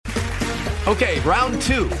Okay, round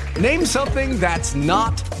two. Name something that's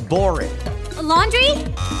not boring. A laundry?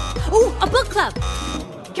 Ooh, a book club.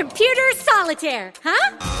 Computer solitaire,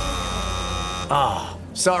 huh? Ah,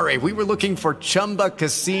 sorry, we were looking for Chumba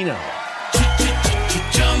Casino.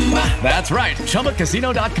 That's right,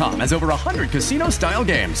 ChumbaCasino.com has over 100 casino-style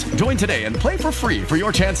games. Join today and play for free for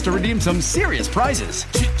your chance to redeem some serious prizes.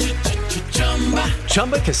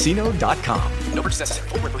 ChumbaCasino.com. No purchase necessary.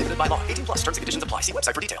 Void where prohibited by law. 18 plus. Terms and conditions apply. See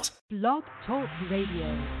website for details. Blog Talk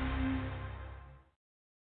Radio.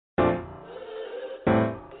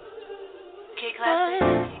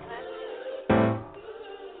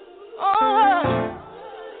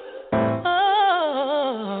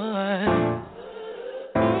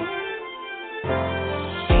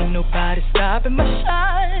 Ain't nobody stopping my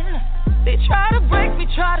shine. They try to break me,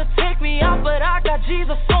 try to take me out, but I got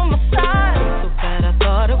Jesus on my side. So bad I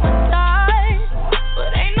thought it would die,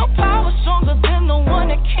 but ain't no power stronger than the one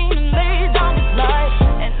that came and laid down his life.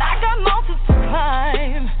 And I got mountains to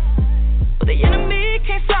climb, but the enemy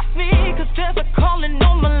can't stop me, 'cause there's a calling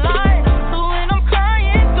on my life. So when I'm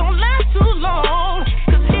crying, don't last too long,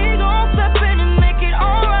 'cause he gon' step in and make it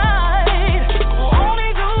alright. Won't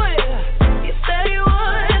he do it? He said he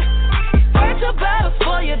would. Fight your battles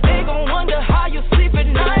for you, they gon' wonder how you sleep at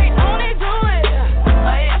night. Won't he do it?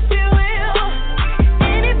 Yes, he will.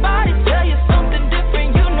 Anybody tell you something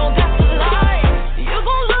different, you know that's a lie. You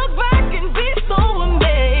gon' look back and be so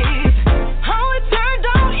amazed. How it turned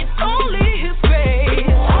out, it's only his grace.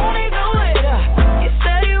 Won't he do it? He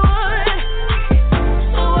said he would.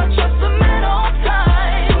 So I trust him at all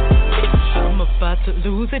times. I'm about to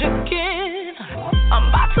lose it again. I'm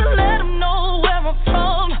about to let him know where I'm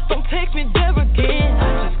from. Don't take me there again.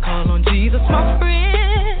 I just call on Jesus, my friend.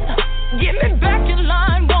 Get me back in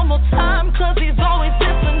line one more time, 'cause he's always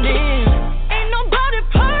listening. Ain't nobody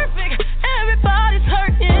perfect, everybody's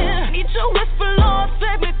hurting. Need your whisper, Lord,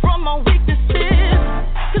 save me from my weaknesses,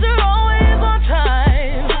 'cause you're always on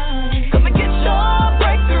time. Come and get your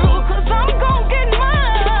breakthrough, 'cause I'm gon' get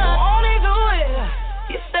mine. Won't he do it?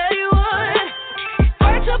 He said he would.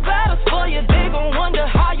 Fight your battles for you, they gon' wonder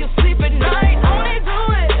how you sleep at night. Won't he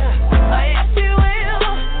do it? Yes, he will.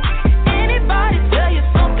 Anybody tell you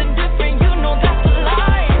something different, you know that's a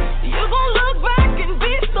lie. You gon' look back and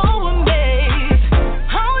be so amazed.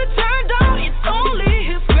 How it turned out, it's only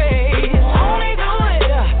his grace. Won't he do it?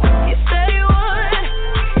 He said he would.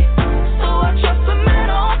 So I trust him at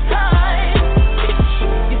all times.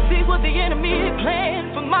 You see what the enemy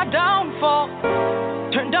planned for my downfall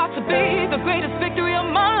turned out to be the greatest victory of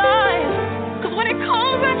my life. 'Cause when it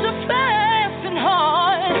comes at you fast and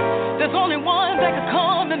hard, there's only one that can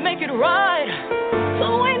come and make it right.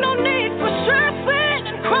 So ain't no need for stressing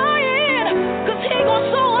and crying, 'cause he gon'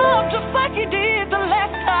 show up just like he did the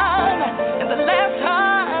last time. And the last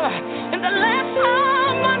time, and the last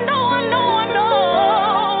time, I know.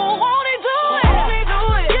 Won't he do it?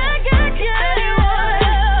 Yeah, he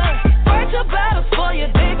would. Fight your battles for you,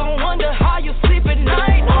 they gon' wonder how you sleep at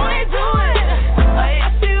night. Won't he do it?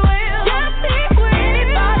 Yes, he will.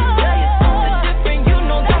 Anybody tell you something different, you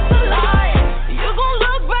know that's a lie. You gon'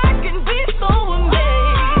 look back and be so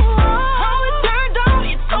amazed. How it turned out,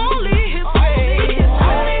 it's only his grace.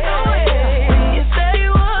 Won't he do it? He said he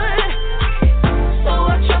would. So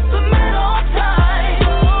I trust him at all times.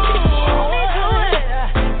 Won't he do it?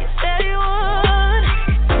 He said he would.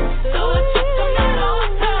 So I trust him at all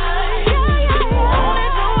times. Won't he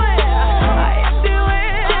do it? Yes, he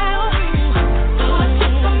will. So I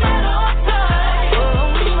trust him at all times.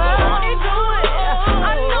 Won't he do it?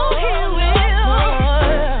 I know he will.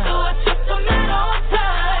 So I trust him at all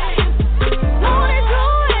times. Won't he do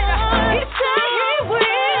it? He said he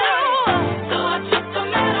will. So I trust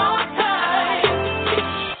him at all times.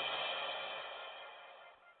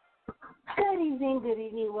 Good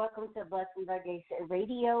evening. Welcome to Blessing Congregation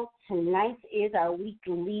Radio. Tonight is our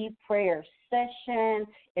weekly prayer session.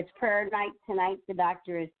 It's prayer night tonight. The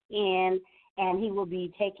doctor is in, and he will be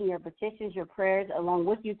taking your petitions, your prayers, along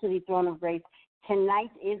with you to the throne of grace.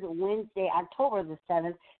 Tonight is Wednesday, October the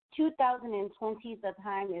 7th, 2020. The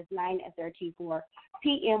time is 9:34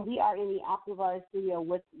 p.m. We are in the Optivar studio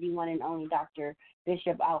with the one and only Dr.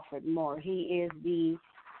 Bishop Alfred Moore. He is the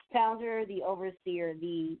founder, the overseer,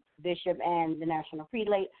 the bishop, and the national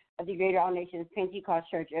prelate of the Greater All Nations Pentecost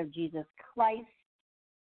Church of Jesus Christ.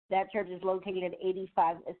 That church is located at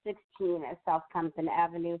 8516 South Compton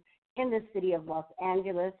Avenue in the city of Los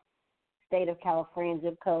Angeles, state of California.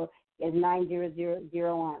 Zip code is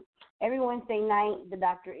 90001. Every Wednesday night, the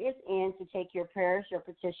doctor is in to take your prayers, your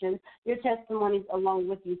petitions, your testimonies along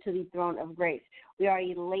with you to the throne of grace. We are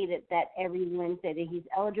elated that every Wednesday that he's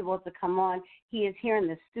eligible to come on, he is here in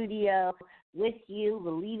the studio with you,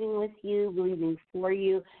 believing for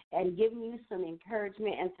you, and giving you some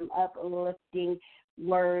encouragement and some uplifting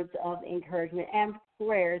words of encouragement and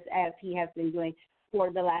prayers as he has been doing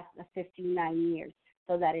for the last 59 years.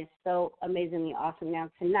 So that is so amazingly awesome. Now,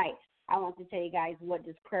 tonight, I want to tell you guys what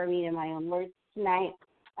does prayer mean in my own words tonight.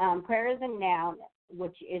 Prayer is a noun,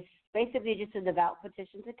 which is basically just a devout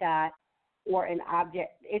petition to God or an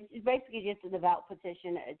object. It's basically just a devout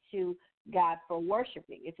petition to God for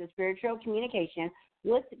worshiping. It's a spiritual communication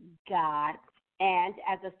with God and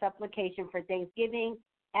as a supplication for thanksgiving,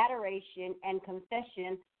 adoration, and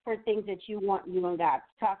confession for things that you want you and God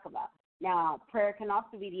to talk about. Now, prayer can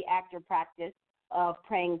also be the act or practice of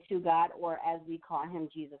praying to God, or as we call him,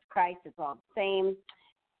 Jesus Christ. It's all the same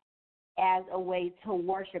as a way to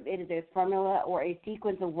worship. It is a formula or a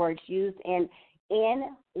sequence of words used in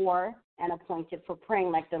or and appointed for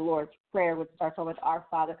praying, like the Lord's Prayer, which starts off with our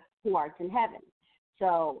Father who art in heaven.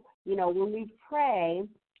 So, when we pray,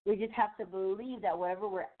 we just have to believe that whatever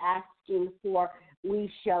we're asking for,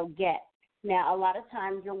 we shall get. Now, a lot of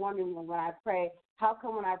times you're wondering, when I pray, how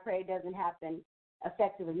come when I pray it doesn't happen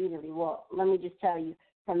effective immediately? Well, let me just tell you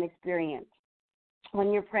from experience.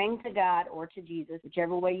 When you're praying to God or to Jesus,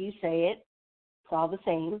 whichever way you say it, it's all the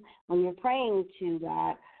same. When you're praying to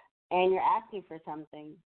God and you're asking for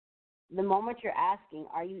something, the moment you're asking,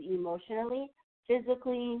 are you emotionally,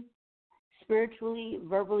 physically, spiritually,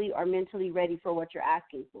 verbally, or mentally ready for what you're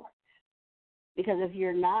asking for? Because if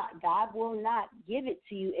you're not, God will not give it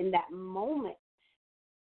to you in that moment.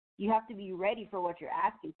 You have to be ready for what you're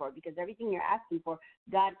asking for, because everything you're asking for,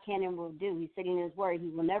 God can and will do. He's sitting in his word. He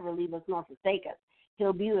will never leave us nor forsake us.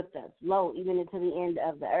 He'll be with us, even until the end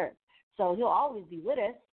of the earth. So he'll always be with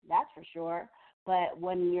us, that's for sure. But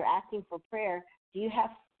when you're asking for prayer, do you have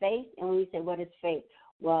faith? And when you say, what is faith?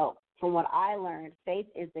 Well, from what I learned, faith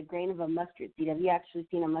is the grain of a mustard seed. Have you actually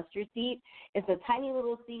seen a mustard seed? It's a tiny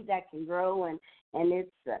little seed that can grow, and it's,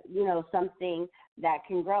 something that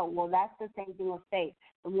can grow. Well, that's the same thing with faith.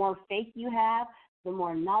 The more faith you have, the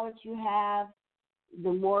more knowledge you have,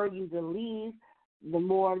 the more you believe, the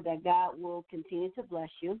more that God will continue to bless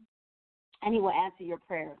you, and he will answer your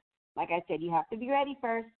prayers. Like I said, you have to be ready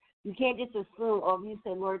first. You can't just assume, if you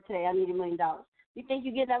say, Lord, today I need $1 million. You think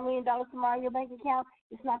you get that $1 million tomorrow in your bank account?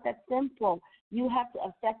 It's not that simple. You have to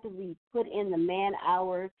effectively put in the man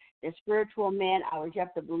hours, the spiritual man hours. You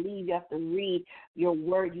have to believe. You have to read your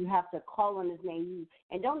word. You have to call on his name.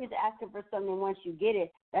 And don't just ask him for something once you get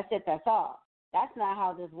it. That's it. That's all. That's not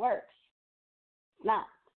how this works. It's not.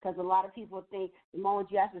 Because a lot of people think the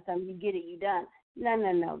moment you ask for something, you get it, you're done.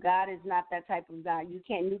 No. God is not that type of God. You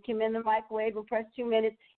can't nuke him in the microwave and press 2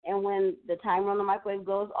 minutes, and when the timer on the microwave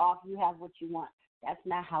goes off, you have what you want. That's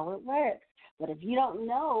not how it works. But if you don't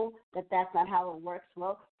know that that's not how it works,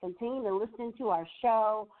 well, continue to listen to our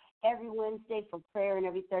show every Wednesday for prayer and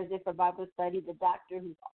every Thursday for Bible study. The doctor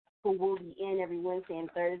who will be in every Wednesday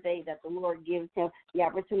and Thursday that the Lord gives him the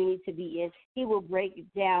opportunity to be in, he will break it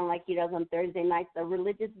down like he does on Thursday nights, the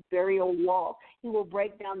religious burial wall. He will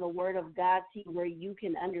break down the word of God to you where you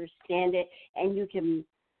can understand it, and you can,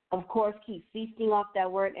 of course, keep feasting off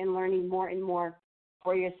that word and learning more and more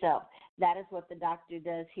for yourself. That is what the doctor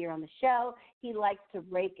does here on the show. He likes to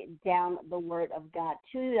break down the word of God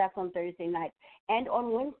to you. That's on Thursday nights. And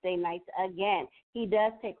on Wednesday nights, again, he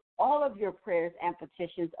does take all of your prayers and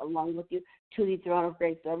petitions along with you to the throne of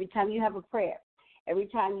grace. So every time you have a prayer, every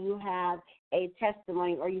time you have a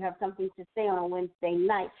testimony, or you have something to say on a Wednesday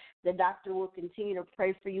night, the doctor will continue to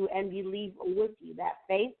pray for you and believe with you. That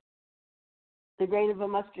faith, the grain of a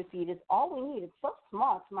mustard seed, is all we need. It's so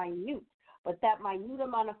small, it's minute. But that minute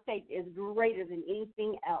amount of faith is greater than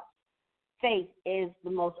anything else. Faith is the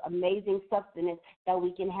most amazing sustenance that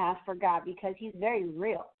we can have for God, because he's very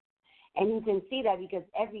real. And you can see that because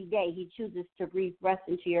every day he chooses to breathe breath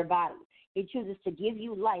into your body. He chooses to give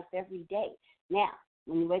you life every day. Now,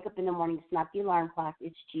 when you wake up in the morning, it's not the alarm clock,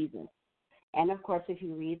 it's Jesus. And, of course, if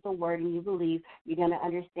you read the word and you believe, you're going to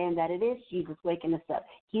understand that it is Jesus waking us up.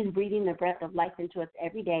 He's breathing the breath of life into us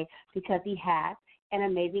every day because he has an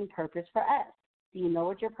amazing purpose for us. Do you know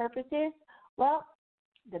what your purpose is? Well,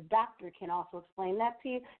 the doctor can also explain that to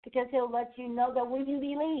you, because he'll let you know that when you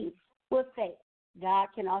believe with faith, God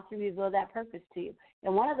can also reveal that purpose to you.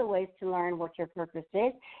 And one of the ways to learn what your purpose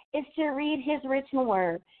is to read his written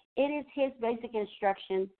word. It is his basic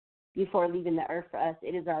instructions before leaving the earth for us.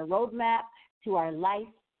 It is our roadmap to our life.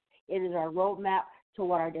 It is our roadmap to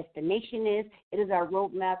what our destination is. It is our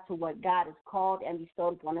roadmap to what God has called and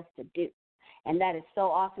bestowed upon us to do. And that is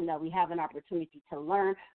so awesome that we have an opportunity to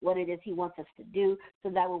learn what it is he wants us to do so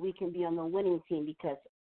that way we can be on the winning team, because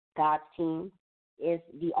God's team is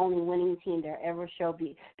the only winning team there ever shall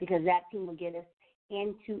be, because that team will get us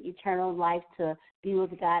into eternal life to be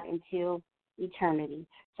with God until eternity.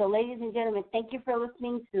 So, ladies and gentlemen, thank you for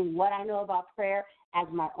listening to What I Know About Prayer as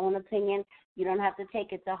my own opinion. You don't have to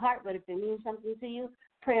take it to heart, but if it means something to you,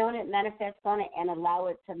 pray on it, manifest on it, and allow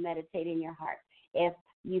it to meditate in your heart. If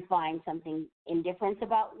you find something indifference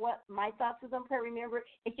about what my thoughts is on prayer, remember,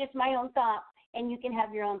 it's just my own thoughts, and you can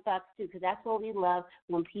have your own thoughts too, because that's what we love,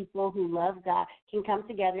 when people who love God can come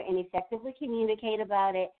together and effectively communicate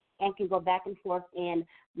about it and can go back and forth in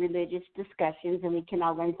religious discussions, and we can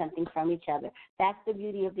all learn something from each other. That's the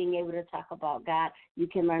beauty of being able to talk about God. You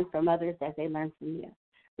can learn from others as they learn from you.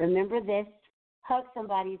 Remember this. Hug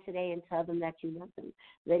somebody today and tell them that you love them.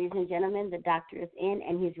 Ladies and gentlemen, the doctor is in,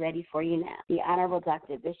 and he's ready for you now. The Honorable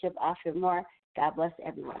Dr. Bishop Alfred Moore. God bless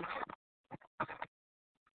everyone.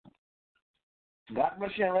 God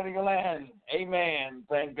bless you, ready to land. Amen.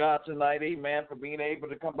 Thank God tonight, amen, for being able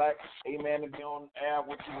to come back, amen, and be on air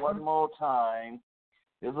with you one more time.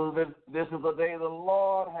 This is the day the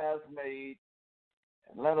Lord has made,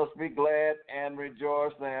 and let us be glad and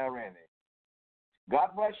rejoice therein. God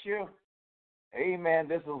bless you. Amen.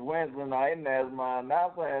 This is Wednesday night, and as my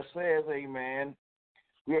announcer has said, amen,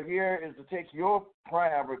 we are here is to take your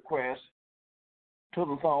prayer request to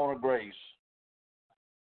the throne of grace.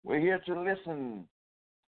 We're here to listen,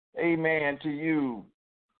 amen, to you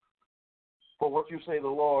for what you say the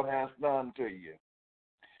Lord has done to you.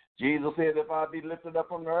 Jesus said, if I be lifted up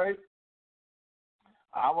from the earth,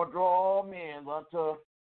 I will draw all men unto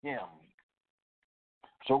him.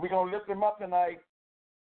 So we're going to lift him up tonight.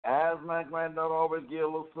 As my granddaughter always gives a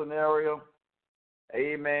little scenario,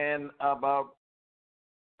 amen, about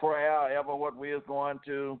prayer, however, what we is going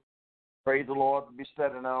to, praise the Lord, be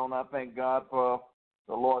studying on. I thank God for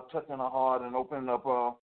the Lord touching her heart and opening up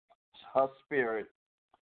her spirit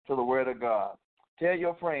to the Word of God. Tell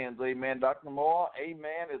your friends, amen. Dr. Moore,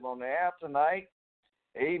 amen, is on the air tonight.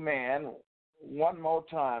 Amen. One more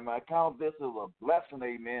time, I count this as a blessing,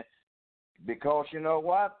 amen, because you know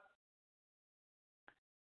what?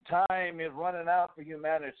 Time is running out for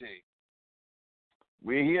humanity.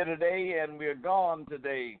 We're here today and we're gone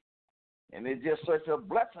today. And it's just such a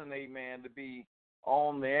blessing, amen, to be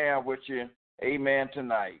on the air with you, amen,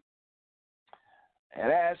 tonight.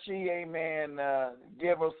 And as she, amen,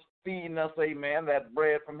 give us, feeding us, amen, that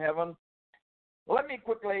bread from heaven, let me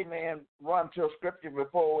quickly, amen, run to a scripture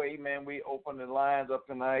before, amen, we open the lines up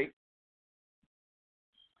tonight.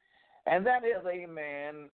 And that is,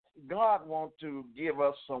 amen, God wants to give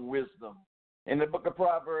us some wisdom. In the book of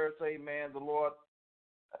Proverbs, amen, the Lord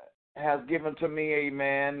has given to me,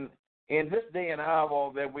 amen, in this day and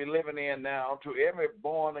hour that we're living in now, to every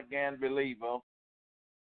born-again believer,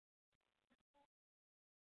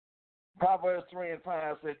 Proverbs 3 and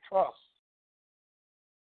 5 says,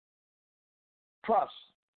 trust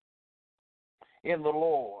in the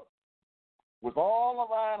Lord with all of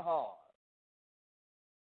thine heart,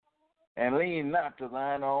 and lean not to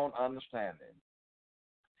thine own understanding.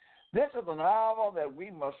 This is an hour that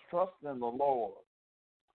we must trust in the Lord.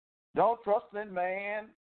 Don't trust in man,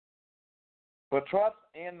 but trust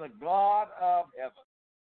in the God of heaven.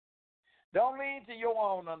 Don't lean to your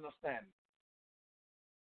own understanding.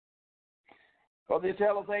 Because they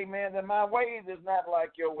tell us, amen, that my ways is not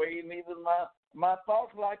like your ways, neither my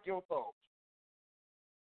thoughts like your thoughts.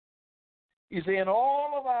 You see, in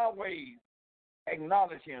all of our ways,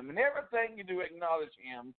 acknowledge him. In everything you do, acknowledge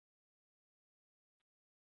him,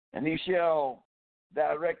 and he shall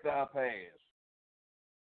direct our paths.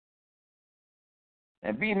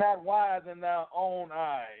 And be not wise in thy own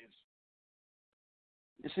eyes.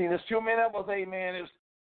 You see, there's too many of us, amen, is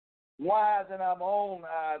wise in our own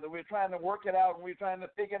eyes, and we're trying to work it out, and we're trying to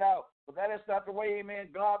figure it out. But that is not the way, amen,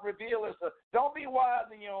 God revealed us. Don't be wise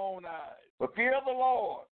in your own eyes, but fear the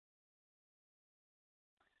Lord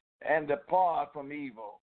and depart from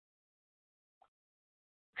evil.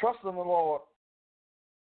 Trust in the Lord.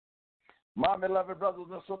 My beloved brothers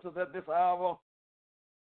and sisters, at this hour,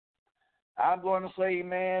 I'm going to say,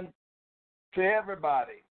 amen, to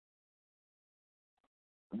everybody.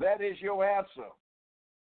 That is your answer,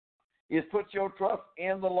 is put your trust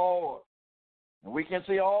in the Lord. And we can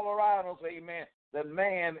see all around us, amen, that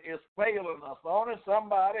man is failing us. Only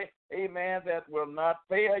somebody, amen, that will not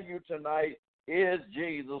fail you tonight is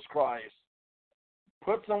Jesus Christ.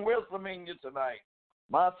 Put some wisdom in you tonight.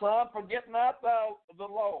 My son, forget not thou the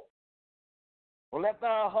law, but let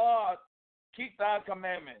thy heart keep thy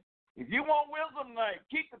commandments. If you want wisdom tonight,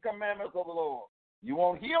 keep the commandments of the Lord. You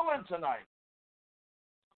want healing tonight.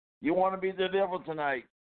 You want to be delivered tonight.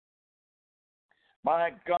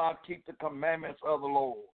 My God, keep the commandments of the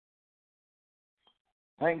Lord.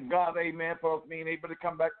 Thank God, amen, for us being able to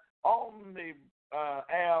come back on the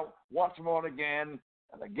air once more again.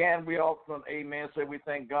 And again, we also, amen, say we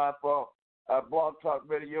thank God for Blog Talk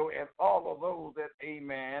Radio and all of those that,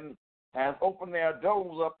 amen, has opened their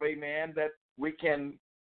doors up, amen, that we can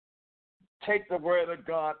take the word of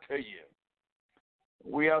God to you.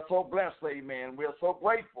 We are so blessed, amen. We are so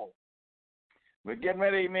grateful. We're getting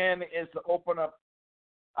ready, amen, is to open up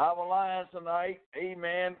our lines tonight,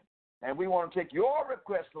 amen. And we want to take your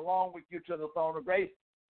request along with you to the throne of grace.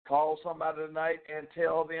 Call somebody tonight and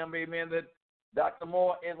tell them, amen, that Dr.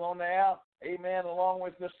 Moore is on the air, amen, along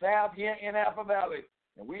with the staff here in Apple Valley.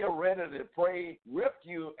 And we are ready to pray with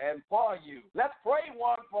you and for you. Let's pray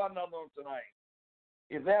one for another tonight.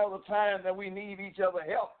 If there's a time that we need each other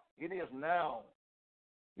help, it is now.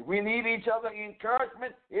 If we need each other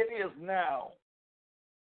encouragement, it is now.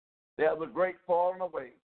 There's a great falling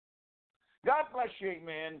away. God bless you,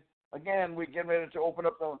 amen. Again, we're getting ready to open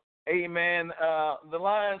up the, amen, the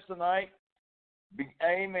lines tonight.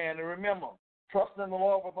 Amen. And remember, trust in the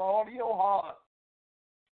Lord with all your heart.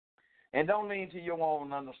 And don't lean to your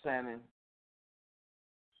own understanding.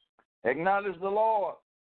 Acknowledge the Lord.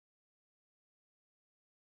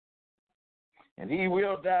 And he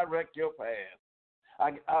will direct your path.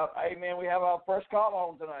 Amen. We have our first call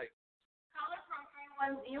on tonight. Caller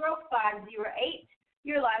from 310-508.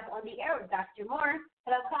 You're live on the air with Dr. Moore.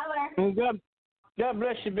 Hello, caller. God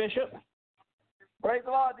bless you, Bishop. Praise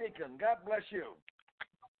the Lord, Deacon. God bless you.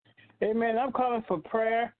 Amen. I'm calling for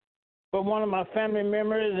prayer for one of my family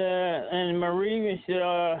members and Marie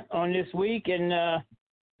on this week, and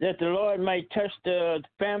that the Lord might touch the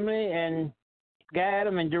family and guide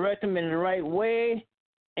them and direct them in the right way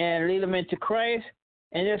and lead them into Christ.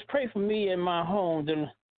 And just pray for me and my home. The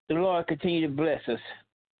Lord continue to bless us.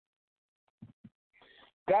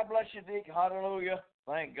 God bless you, Deacon. Hallelujah.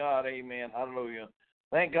 Thank God. Amen. Hallelujah.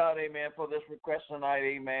 Thank God, amen, for this request tonight.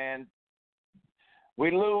 Amen.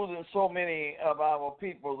 We losing so many of our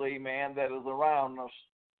people, amen, that is around us.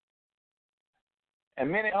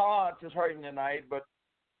 And many hearts is hurting tonight, but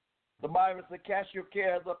the Bible says, cast your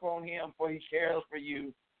cares upon him, for he cares for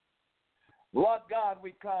you. Lord God,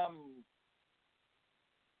 we come,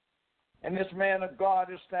 and this man of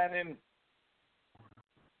God is standing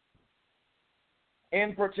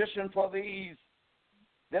in petition for these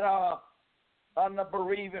that are under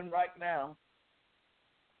bereaving right now.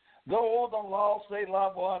 Those the lost their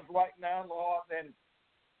loved ones right now, Lord, and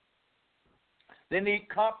they need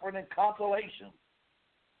comfort and consolation.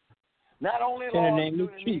 Not only, Lord, do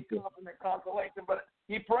they need comfort and consolation, but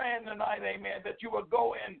he praying tonight, amen, that you will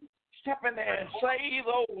go and step in there and save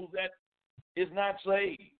those that is not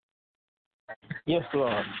saved. Yes,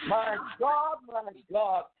 Lord. My God,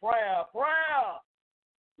 prayer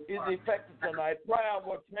is effective tonight. Prayer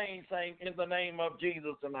will change things in the name of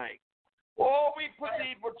Jesus tonight. Oh, we put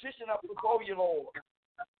the petition up before you, Lord.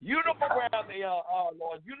 You know where they are,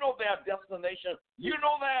 Lord. You know their destination. You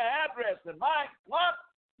know their address. And my God,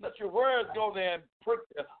 let your words go there and prick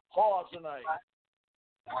their hearts tonight.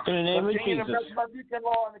 In the name of Jesus. Continue to bless my deacon,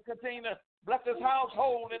 Lord, and continue to bless his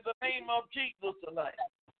household in the name of Jesus tonight.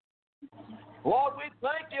 Lord, we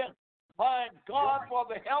thank you, my God, for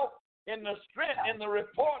the help and the strength and the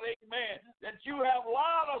report, amen, that you have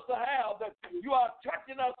allowed us to have, that you are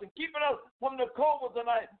touching us and keeping us from the COVID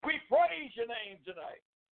tonight. We praise your name tonight.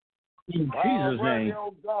 In Jesus' name.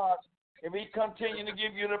 Oh God, and we continue to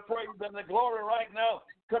give you the praise and the glory right now.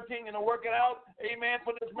 Continue to work it out, amen,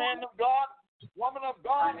 for this man of God, woman of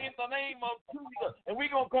God, in the name of Jesus. And we're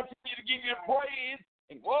going to continue to give you praise.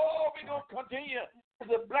 And we're going to continue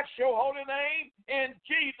to bless your holy name. In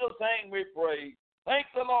Jesus' name we pray. Thank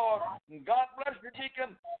the Lord. And God bless you,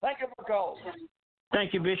 Deacon. Thank you for calling.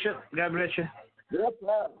 Thank you, Bishop. God bless you. Yes,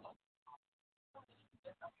 sir.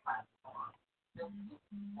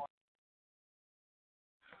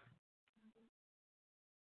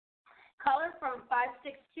 Caller from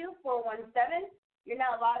 562-417. You're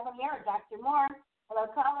now live on the air, Dr. Moore. Hello,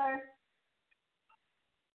 caller.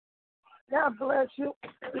 God bless you.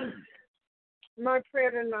 My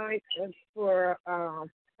prayer tonight is for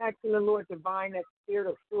asking the Lord to bind that spirit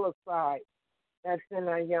of suicide that's in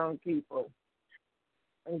our young people.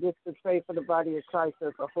 And just to pray for the body of Christ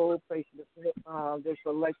as a whole, pray for this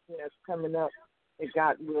election that's coming up, that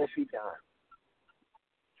God will be done.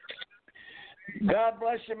 God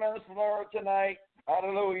bless you, Minister Laura, tonight.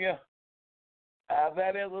 Hallelujah.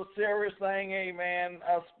 That is a serious thing, amen,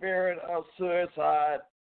 a spirit of suicide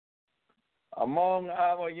among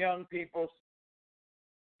our young people.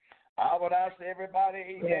 I would ask everybody,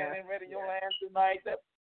 amen, in Radio Land tonight that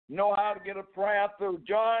know how to get a prayer through.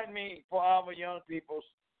 Join me for our young people.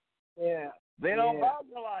 Yeah. They don't buy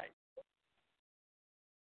your life.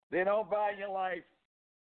 They don't buy your life.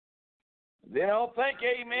 They don't think,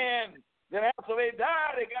 amen, that after they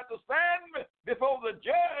die, they got to stand before the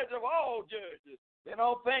judge of all judges. They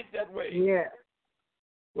don't think that way. Yeah.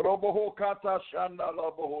 Oh,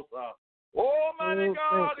 mighty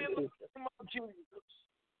God, in the name of Jesus.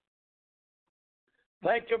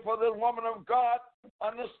 Thank you for this woman of God,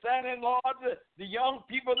 understanding, Lord, the young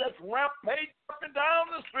people that's rampaging up and down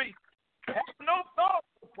the street have no thought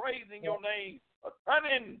of praising your name, or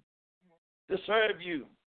turning to serve you,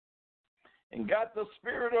 and got the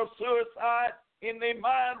spirit of suicide in their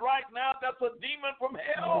mind right now. That's a demon from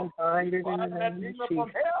hell. Bind it in the that name demon of Jesus. from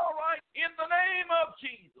hell right in the name of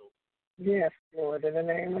Jesus. Yes, Lord, in the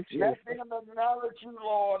name of Jesus. Let them acknowledge you,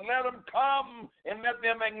 Lord. Let them come and let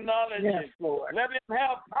them acknowledge Yes, you. Lord. Let them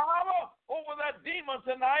have power over that demon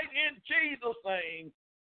tonight in Jesus' name.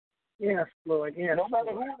 Yes, Lord. Yes, no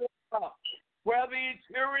matter Lord. who they are, where the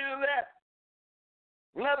interior of that,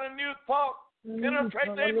 let a new thought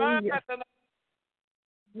penetrate their mind tonight.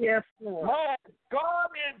 Yes, Lord. My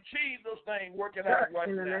God, in Jesus' name, working out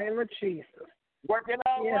right now. In the name of Jesus. Working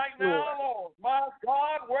out yes, right now, Lord. My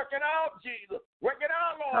God, working out, Jesus. Working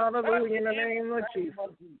out, Lord. Hallelujah, in the name of Jesus.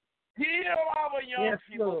 Heal our young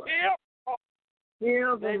people. Lord.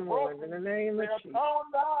 Heal them, Lord, in the name of Jesus. They're torn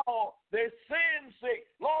down. They're sin sick.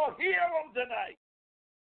 Lord, heal them tonight.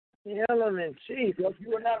 Heal them in Jesus. Because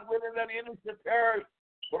you are not willing that any should perish,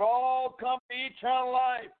 but all come to eternal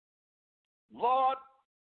life. Lord,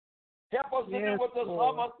 help us to do what the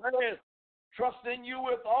psalmist says. Trust in you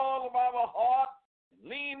with all of our heart.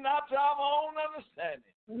 Lean not to our own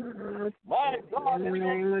understanding. My God, in the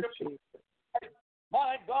name of Jesus.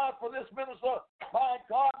 My God, for this minister, my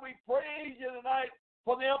God, we praise you tonight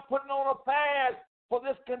for them putting on a fast for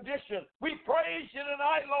this condition. We praise you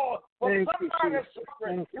tonight, Lord, for somebody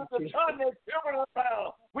suffering to turn their children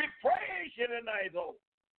around. We praise you tonight, Lord.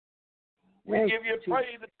 We give you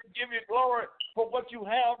praise and we give you glory for what you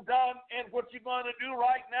have done and what you're going to do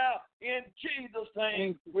right now. In Jesus'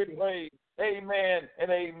 name, we pray. Amen and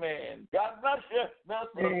amen. God bless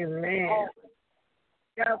you. Amen.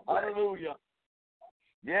 Hallelujah.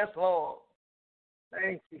 Yes, Lord.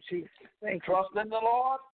 Thank you, Jesus. Thank you. Trust in the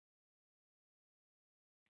Lord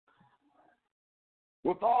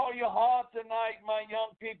with all your heart tonight, my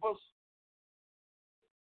young peoples.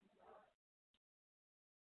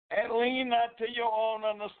 And lean not to your own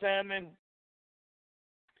understanding.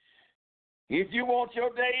 If you want your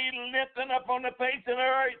day lifting up on the face of the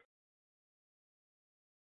earth,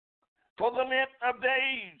 for the length of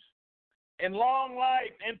days and long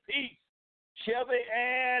life and peace shall they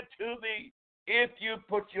add to thee, if you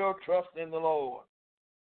put your trust in the Lord.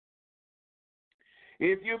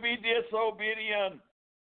 If you be disobedient,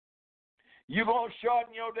 you're going to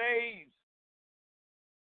shorten your days.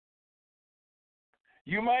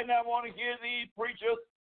 You might not want to hear these preachers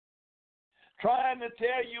trying to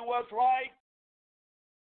tell you what's right.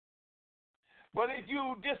 But if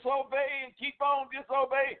you disobey and keep on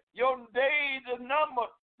disobeying, your days are numbered.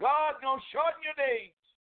 God's going to shorten your days.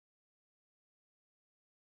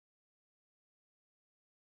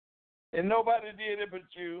 And nobody did it but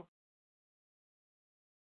you.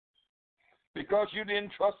 Because you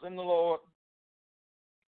didn't trust in the Lord.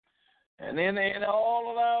 And then in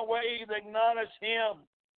all of our ways, acknowledge him.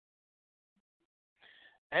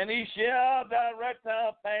 And he shall direct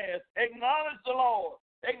our path. Acknowledge the Lord.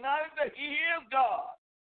 Acknowledge that he is God.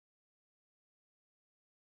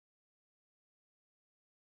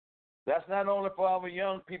 That's not only for our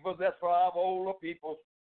young people, that's for our older people.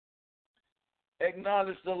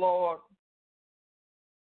 Acknowledge the Lord.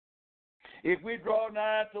 If we draw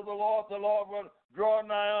nigh to the Lord will draw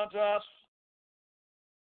nigh unto us.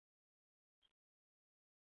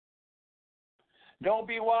 Don't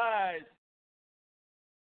be wise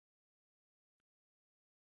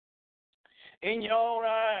in your own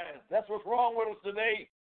eyes. That's what's wrong with us today.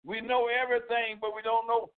 We know everything, but we don't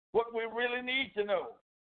know what we really need to know.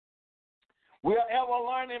 We are ever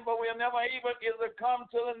learning, but we are never able to come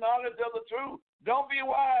to the knowledge of the truth. Don't be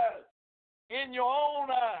wise in your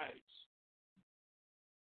own eyes,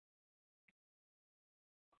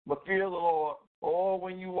 but fear the Lord. Or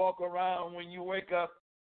when you walk around, when you wake up,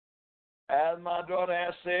 as my daughter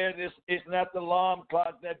has said, it's not the alarm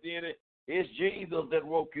clock that did it. It's Jesus that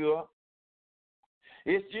woke you up.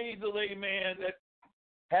 It's Jesus, amen, that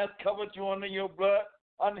has covered you under your blood,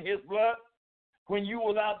 under his blood, when you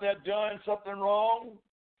was out there doing something wrong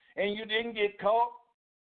and you didn't get caught,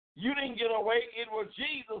 you didn't get away. It was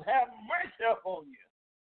Jesus. Have mercy upon you.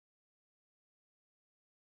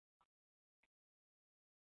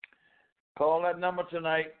 Call that number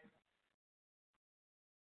tonight.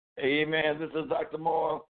 Amen. This is Dr.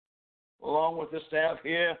 Moore, along with the staff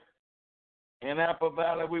here in Apple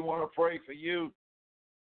Valley. We want to pray for you.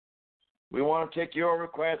 We want to take your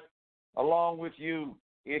request along with you.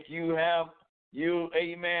 If you have,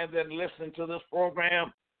 amen, that listen to this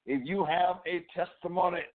program, if you have a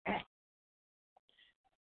testimony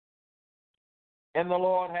and the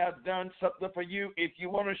Lord has done something for you, if you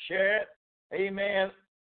want to share it, amen,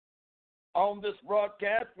 on this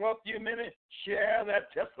broadcast for a few minutes, share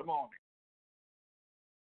that testimony.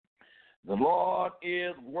 The Lord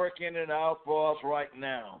is working it out for us right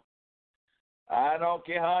now. I don't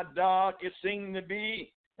care how dark it seems to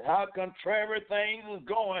be, how contrary things is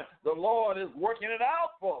going, the Lord is working it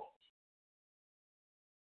out for us.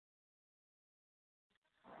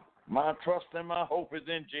 My trust and my hope is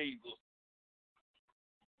in Jesus.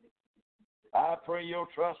 I pray your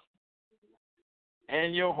trust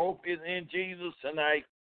and your hope is in Jesus tonight.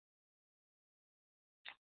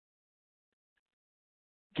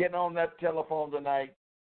 Get on that telephone tonight.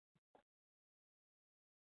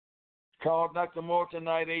 Call Dr. Moore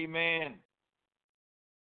tonight, amen.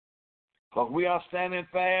 Because we are standing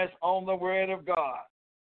fast on the Word of God.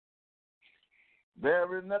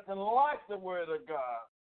 There is nothing like the Word of God.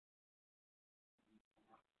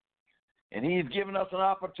 And he's given us an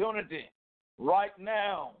opportunity right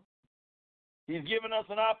now. He's given us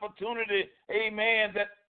an opportunity, amen, that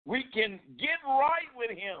we can get right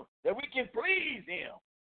with him, that we can please him.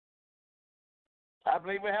 I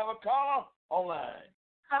believe we have a caller online.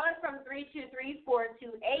 Calling from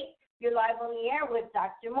 323-428. You're live on the air with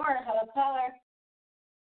Dr. Moore. Hello, caller.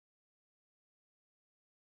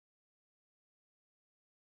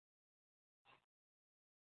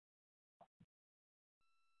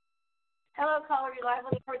 Hello, caller. You're live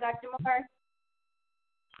on the air with Dr. Moore.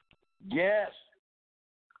 Yes.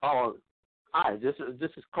 Oh, hi. This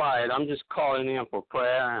is Clyde. I'm just calling in for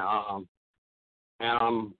prayer, and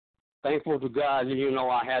I'm thankful to God. You know,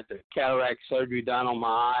 I had the cataract surgery done on my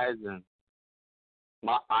eyes, and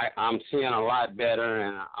I'm seeing a lot better,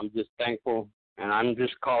 and I'm just thankful. And I'm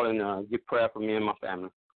just calling to get prayer for me and my family.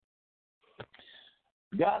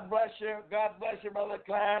 God bless you. God bless you, Brother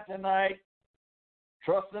Clyde, tonight.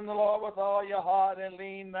 Trust in the Lord with all your heart and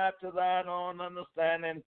lean not to thine own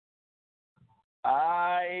understanding.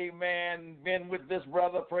 Amen. Been with this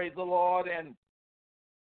brother, praise the Lord, and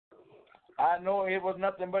I know it was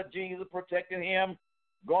nothing but Jesus protecting him,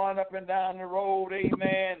 going up and down the road,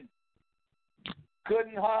 amen.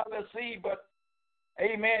 Couldn't hardly see, but,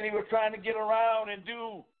 amen, he was trying to get around and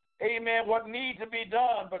do, amen, what needs to be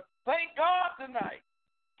done. But thank God tonight.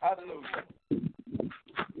 Hallelujah.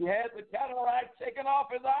 He had the cataract taken off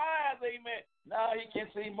his eyes, amen. Now he can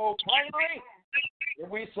see more plainly. And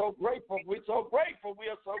we're so grateful. We're so grateful. We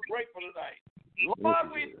are so grateful tonight. Lord,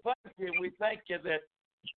 we thank you. We thank you that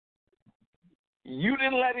you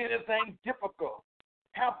didn't let anything difficult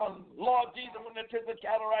happen, Lord Jesus, when they took the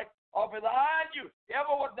cataract off his eye. You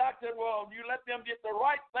ever what doctor was, you let them get the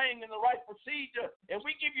right thing and the right procedure, and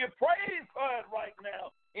we give you praise for it right now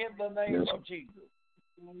in the name of Jesus.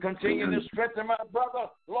 Continue to strengthen my brother,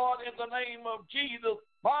 Lord, in the name of Jesus.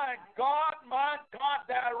 My God,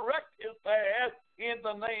 direct his path in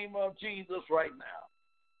the name of Jesus right now.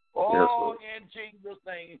 Oh, in Jesus'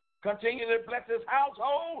 name. Continue to bless his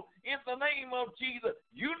household in the name of Jesus.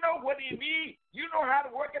 You know what he needs. You know how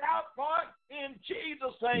to work it out for him in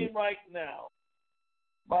Jesus' name right now.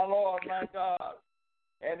 My Lord, my God.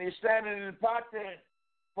 And he's standing in pocket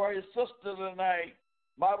for his sister tonight.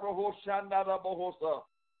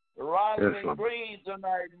 Rising Green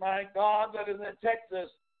tonight, my God, that is in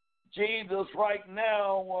Texas. Jesus, right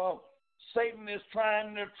now, Satan is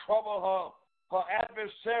trying to trouble her. Her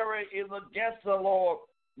adversary is against the Lord.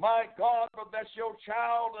 My God, but that's your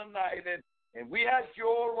child tonight. And we ask you,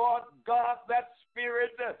 oh Lord God, that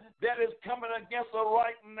spirit that is coming against her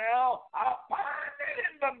right now, I bind it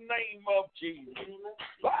in the name of Jesus.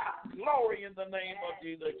 Glory in the name of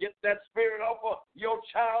Jesus. Get that spirit off of your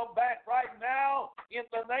child back right now in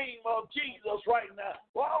the name of Jesus right now.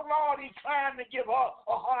 Well, Lord, he's trying to give her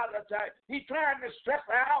a heart attack. He's trying to stress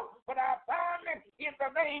her out, but I bind it in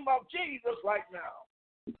the name of Jesus right now.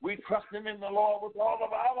 We trust him in the Lord with all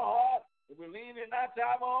of our heart. We lean in not to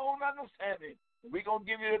our own understanding. We're going to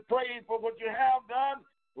give you the praise for what you have done.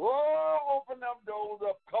 Oh, open them doors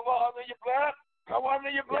up. Cover under your blood. Cover under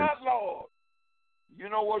your blood, Lord. You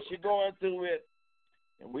know what you're going through with.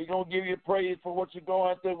 And we're going to give you praise for what you're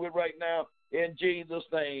going through with right now in Jesus'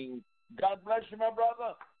 name. God bless you, my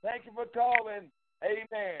brother. Thank you for calling.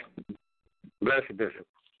 Amen. Bless you, Bishop.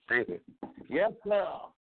 Thank you. Yes, sir.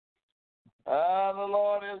 The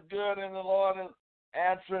Lord is good, and the Lord is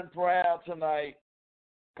answering prayer tonight.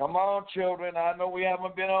 Come on, children. I know we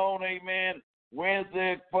haven't been on, amen,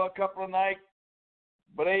 Wednesday for a couple of nights.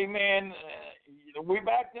 But, amen, we're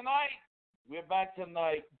back tonight. We're back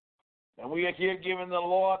tonight. And we are here giving the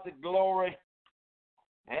Lord the glory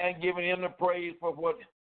and giving him the praise for what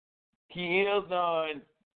he has done.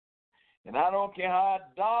 And I don't care how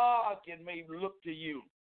dark it may look to you.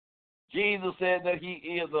 Jesus said that he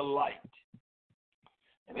is a light.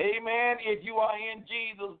 And amen, if you are in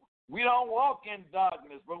Jesus, we don't walk in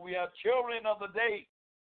darkness, but we are children of the day.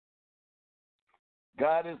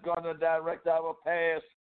 God is going to direct our path.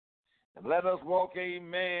 And let us walk,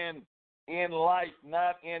 amen, in light,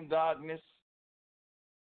 not in darkness.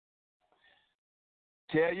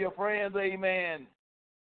 Tell your friends, amen.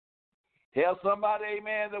 Tell somebody,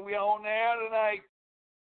 amen, that we are on the air tonight.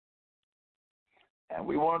 And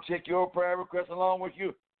we want to take your prayer request along with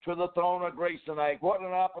you to the throne of grace tonight. What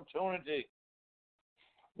an opportunity.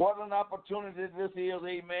 What an opportunity this is,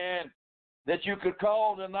 amen, that you could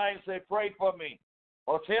call tonight and say, pray for me.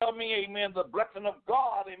 Or tell me, amen, the blessing of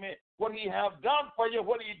God, amen, what he have done for you,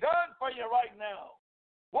 what he done for you right now.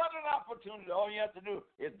 What an opportunity. All you have to do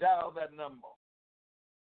is dial that number.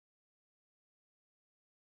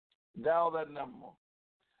 Dial that number.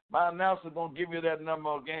 My announcer is going to give you that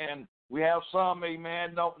number again. We have some,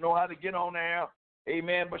 amen, don't know how to get on there,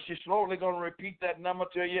 amen, but she's slowly going to repeat that number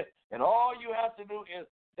to you. And all you have to do is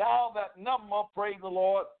dial that number, praise the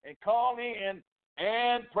Lord, and call in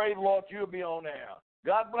and pray the Lord you'll be on air.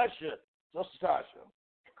 God bless you, Sister Tasha.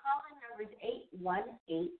 The call-in number is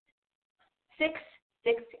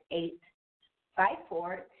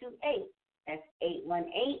 818-668-5428. That's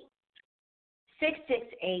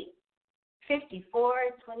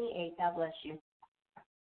 818-668-5428. God bless you.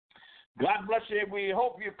 God bless you. We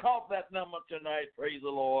hope you caught that number tonight. Praise the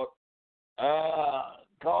Lord.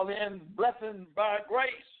 Call in blessing by grace.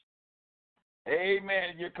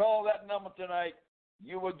 Amen. You call that number tonight,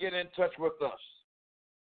 you will get in touch with us.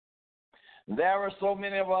 There are so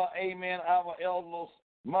many of our, amen, our elders,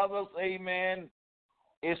 mothers, amen,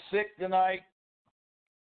 is sick tonight.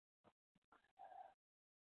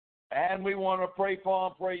 And we want to pray for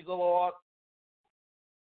them. Praise the Lord.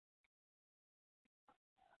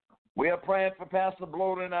 We are praying for Pastor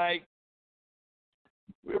Blow tonight.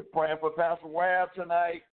 We're praying for Pastor Ware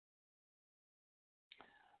tonight.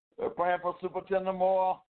 We're praying for Superintendent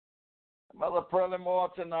Moore, Mother Pearlie Moore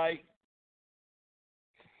tonight.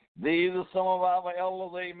 These are some of our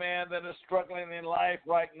elders, amen, that are struggling in life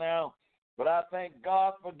right now. But I thank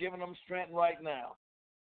God for giving them strength right now.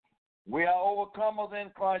 We are overcomers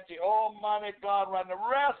in Christ. The Almighty God right now.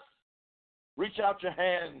 Rest. Reach out your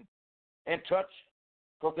hand and touch.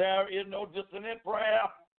 Because there is no distance in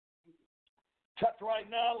prayer. Touch right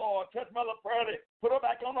now, Lord. Touch Mother Pearlie. Put her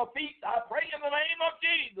back on her feet. I pray in the name of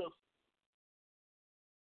Jesus.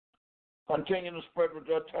 Continue to spread with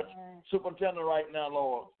your touch. Superintendent right now,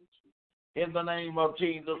 Lord. In the name of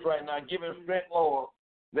Jesus right now. Give him strength, Lord.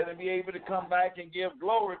 Let him be able to come back and give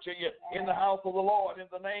glory to you in the house of the Lord. In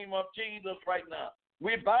the name of Jesus right now.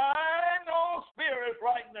 We bind all spirits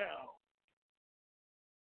right now.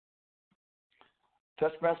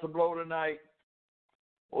 Touch Pastor Blow tonight.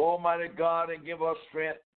 Almighty God, and give us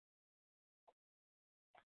strength.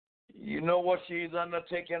 You know what she's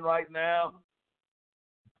undertaking right now.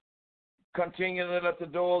 Continue to let the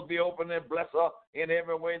doors be open and bless her in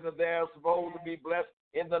every way that they're supposed to be blessed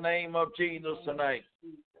in the name of Jesus tonight.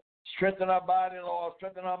 Strengthen our body, Lord.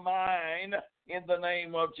 Strengthen our mind in the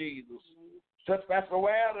name of Jesus. Touch Pastor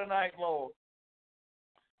Ware tonight, Lord.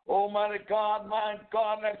 Almighty God, my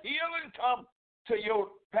God, let healing come to your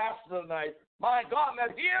pastor tonight. My God,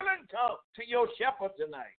 let healing come to your shepherd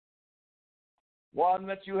tonight. One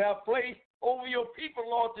that you have placed over your people,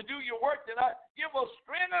 Lord, to do your work tonight. Give us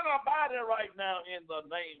strength in our body right now in the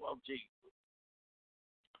name of Jesus.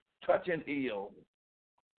 Touch and heal.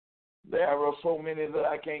 There are so many that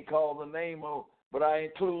I can't call the name of, but I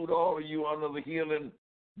include all of you under the healing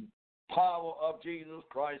power of Jesus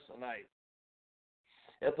Christ tonight.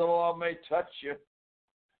 That the Lord may touch you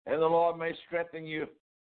and the Lord may strengthen you.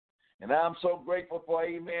 And I'm so grateful for,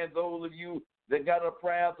 amen, those of you that got a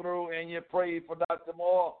prayer through and you prayed for Dr.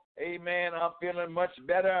 Moore. Amen. I'm feeling much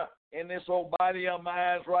better in this old body of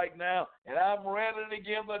mine right now. And I'm ready to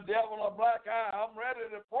give the devil a black eye. I'm ready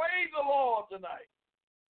to praise the Lord tonight.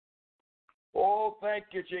 Oh, thank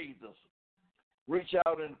you, Jesus. reach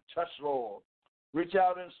out and touch, Lord. Reach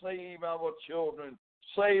out and save our children.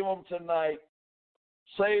 Save them tonight.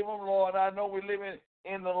 Save them, Lord. I know we're living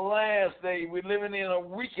in the last day. We're living in a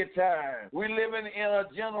wicked time. We're living in a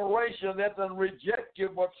generation that doesn't reject you,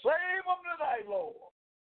 but save them tonight, Lord.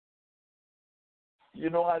 You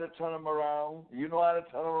know how to turn them around. You know how to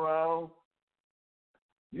turn them around.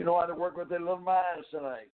 You know how to work with their little minds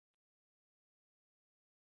tonight.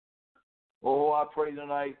 Oh, I pray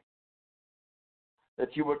tonight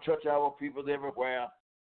that you will touch our people everywhere.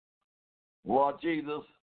 Lord Jesus,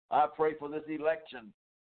 I pray for this election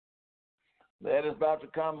that is about to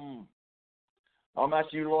come. I'm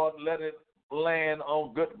asking you, Lord, let it land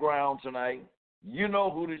on good ground tonight. You know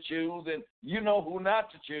who to choose and you know who not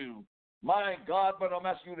to choose. My God, but I'm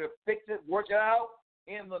asking you to fix it, work it out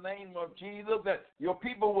in the name of Jesus, that your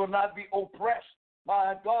people will not be oppressed.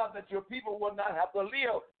 My God, that your people will not have to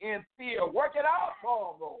live in fear. Work it out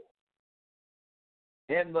for them, Lord.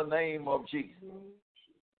 In the name of Jesus.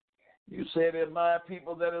 You said that my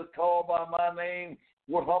people that is called by my name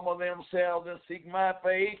would humble themselves and seek my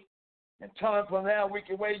face and turn from their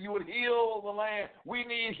wicked way. You would heal the land. We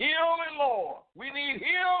need healing, Lord. We need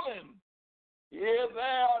healing. Is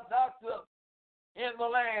there a doctor in the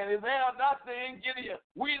land? Is there a doctor in Gideon?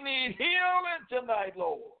 We need healing tonight,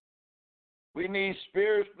 Lord. We need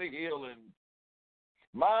spiritual healing,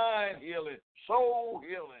 mind healing, soul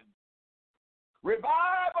healing,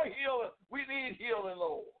 revival healing. We need healing,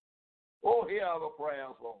 Lord. Oh, hear our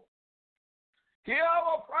prayers, Lord. Hear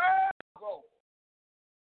our prayers, Lord.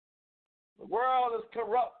 The world is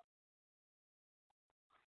corrupt.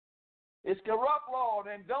 It's corrupt, Lord,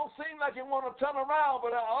 and don't seem like you want to turn around,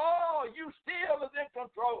 but you still is in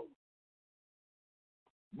control.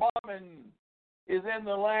 Bombing is in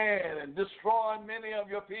the land and destroying many of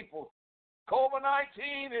your people.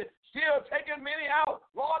 COVID-19 is still taking many out.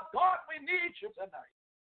 Lord God, we need you tonight.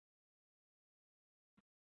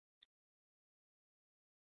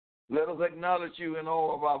 Let us acknowledge you in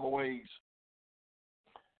all of our ways.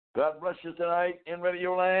 God bless you tonight in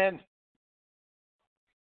Radio Land.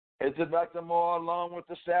 It's Dr. Moore along with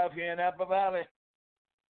the staff here in Apple Valley.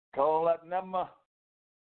 Call that number,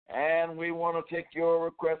 and we want to take your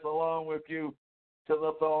request along with you to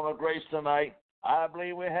the throne of grace tonight. I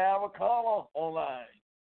believe we have a caller online.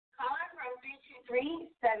 Caller from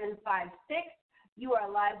 323-756. You are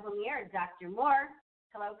live on the air, Dr. Moore.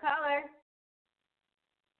 Hello, caller.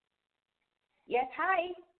 Yes,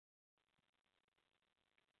 hi.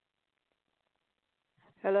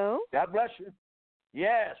 Hello? God bless you.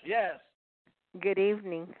 Yes, yes. Good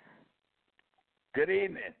evening. Good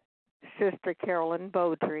evening. Sister Carolyn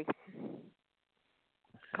Beaudry.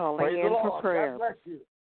 Calling Praise in the Lord. for prayer. God bless you.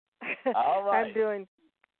 All right.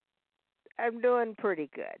 I'm doing pretty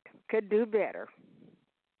good. Could do better.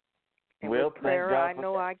 And Well, with prayer, thank God I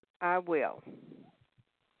know I will.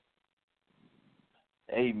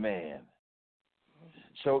 Amen.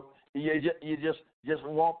 So you just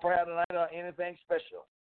want prayer tonight or anything special?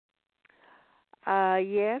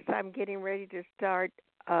 Yes, I'm getting ready to start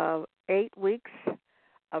 8 weeks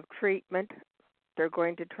of treatment. They're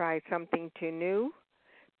going to try something too new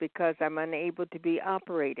because I'm unable to be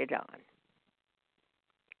operated on.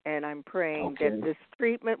 And I'm praying that this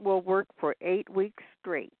treatment will work for 8 weeks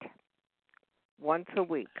straight, once a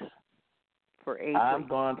week for 8 weeks.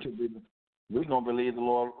 We're going to believe the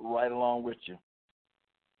Lord right along with you.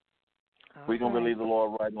 We're going to believe the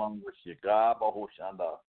Lord right along with you. God,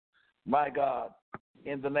 my God,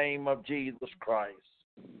 in the name of Jesus Christ,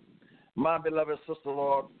 my beloved sister,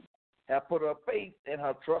 Lord, have put her faith and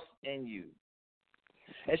her trust in you.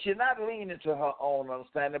 And she's not leaning to her own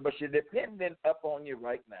understanding, but she's dependent upon you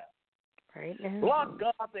right now. Right now. Lord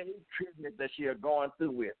God, the treatment that she is going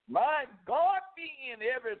through with. My God, be in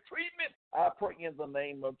every treatment, I pray in the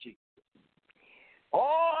name of Jesus.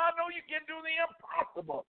 Oh, I know you can do the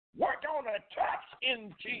impossible. Work on a touch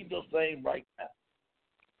in Jesus' name right now.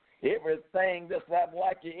 Everything that's not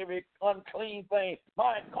like you, every unclean thing,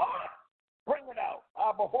 my God, bring it out.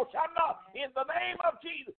 In the name of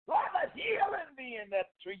Jesus. Lord, let healing be in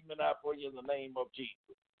that treatment, I pray in the name of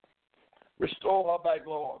Jesus. Restore her back,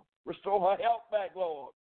 Lord. Restore her health back,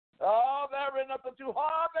 Lord. Oh, there is nothing too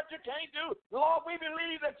hard that you can't do. Lord, we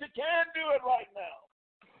believe that you can do it right now.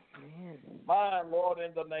 Amen. My Lord,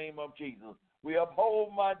 in the name of Jesus, we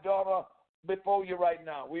uphold my daughter before you right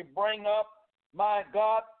now. We bring up, my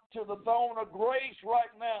God, to the throne of grace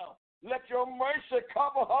right now. Let your mercy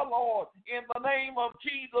cover her, Lord, in the name of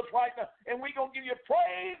Jesus right now. And we're going to give you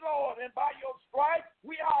praise, Lord. And by your stripes,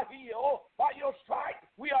 we are healed. By your stripes,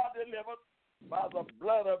 we are delivered. By the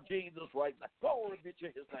blood of Jesus right now. Glory be to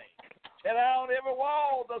his name. tear down every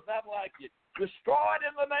wall that's not like you. Destroy it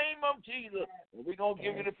in the name of Jesus. And we're going to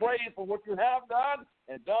give you the praise for what you have done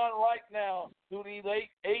and done right now through these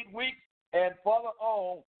eight weeks and further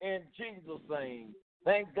on in Jesus' name.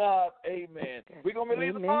 Thank God. Amen. We're going to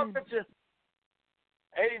believe the scripture.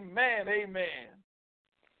 Amen. Amen.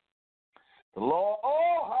 The Lord,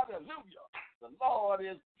 oh, hallelujah. The Lord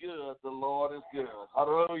is good. The Lord is good.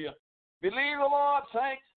 Hallelujah. Believe the Lord,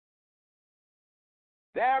 saints.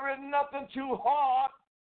 There is nothing too hard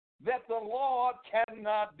that the Lord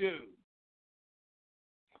cannot do.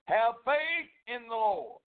 Have faith in the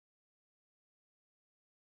Lord.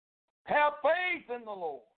 Have faith in the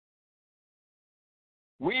Lord.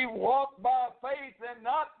 We walk by faith and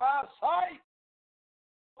not by sight.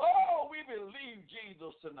 Oh, we believe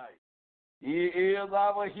Jesus tonight. He is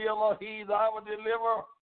our healer. He's our deliverer.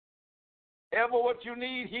 Ever what you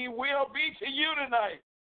need, he will be to you tonight.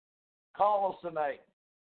 Call us tonight.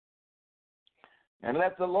 And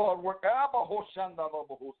let the Lord work out.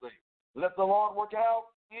 Let the Lord work out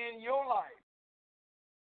in your life.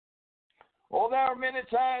 Oh, there are many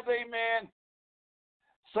times, amen,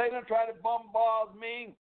 Satan tried to bombard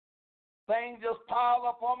me. Things just pile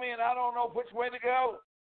up on me, and I don't know which way to go.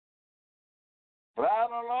 But I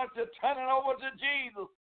don't learn to turn it over to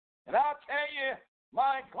Jesus. And I'll tell you,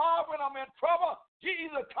 my God, when I'm in trouble,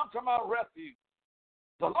 Jesus come to my refuge.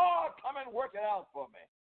 The Lord come and work it out for me.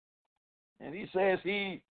 And he says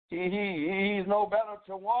he's no better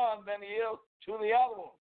to one than he is to the other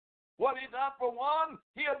one. What he done for one,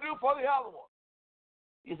 he'll do for the other one.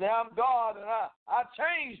 He said, I'm God and I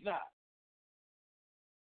change not.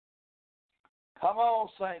 Come on,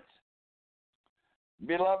 saints.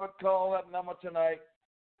 Beloved, call that number tonight.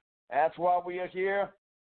 That's why we are here.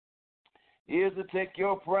 Is to take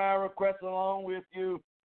your prayer request along with you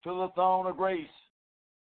to the throne of grace.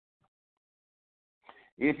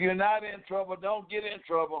 If you're not in trouble, don't get in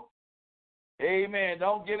trouble. Amen.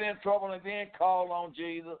 Don't get in trouble and then call on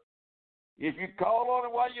Jesus. If you call on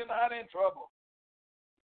him while you're not in trouble.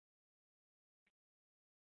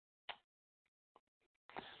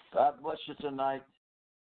 God bless you tonight.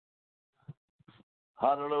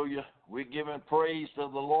 Hallelujah. We're giving praise to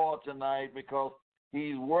the Lord tonight because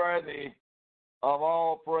he's worthy of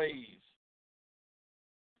all praise.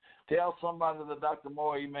 Tell somebody that Dr.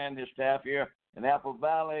 Moore, amen, his staff here in Apple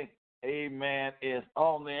Valley, amen, is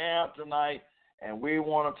on the air tonight, and we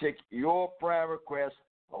want to take your prayer request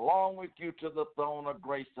along with you to the throne of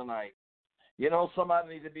grace tonight. You know, somebody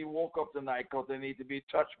needs to be woke up tonight because they need to be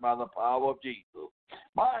touched by the power of Jesus.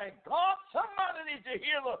 My God, somebody needs to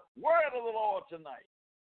hear the word of the Lord tonight.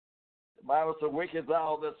 The Bible says, waketh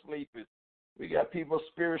thou that sleepeth. We got people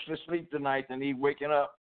spiritually asleep tonight that need waking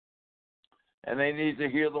up. And they need to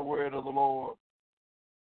hear the word of the Lord.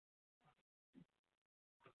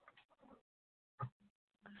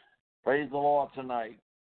 Praise the Lord tonight.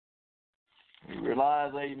 We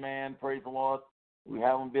realize, amen, praise the Lord. We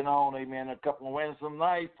haven't been on, amen, a couple of Wednesday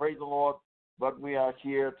nights, praise the Lord, but we are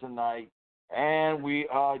here tonight, and we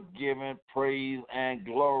are giving praise and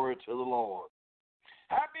glory to the Lord.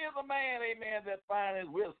 Happy is the man, amen, that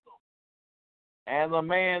findeth wisdom, and the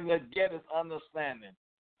man that getteth understanding.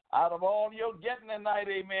 Out of all you're getting tonight,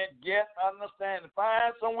 amen, get understanding.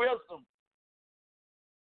 Find some wisdom.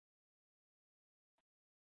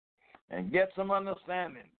 And get some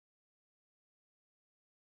understanding.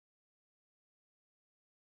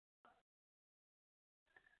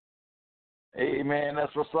 Amen.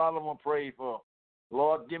 That's what Solomon prayed for.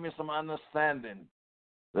 Lord, give me some understanding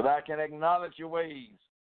that I can acknowledge your ways.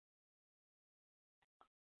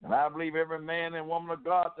 And I believe every man and woman of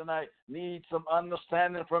God tonight needs some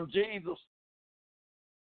understanding from Jesus.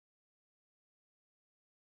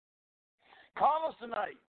 Call us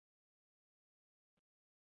tonight.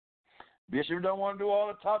 Bishop don't want to do all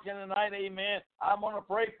the talking tonight, amen. I'm going to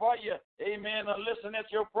pray for you, amen, and listen at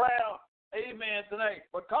your prayer, amen, tonight.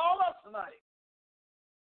 But call us tonight.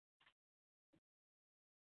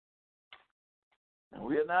 And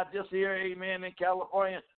we are not just here, amen, in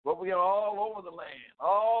California, but we are all over the land,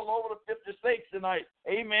 all over the 50 states tonight.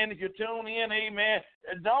 Amen. If you tune in, amen,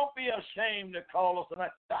 and don't be ashamed to call us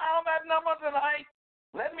tonight. Dial that number tonight.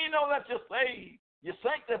 Let me know that you're saved. You're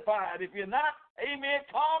sanctified. If you're not, amen,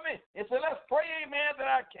 call me and say, let's pray, amen, that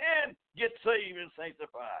I can get saved and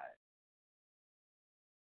sanctified.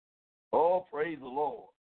 Oh, praise the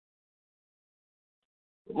Lord.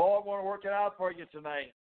 The Lord want to work it out for you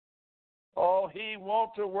tonight. Oh, he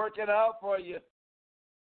wants to work it out for you.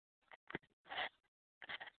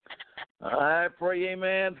 I pray,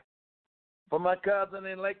 amen, for my cousin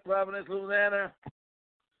in Lake Providence, Louisiana.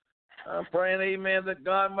 I'm praying, amen, that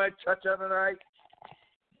God might touch her tonight.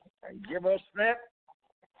 And give her strength.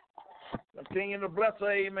 Continue to bless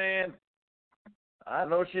her, amen. I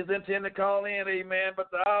know she's intending to call in, amen,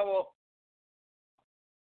 but the hour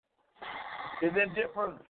is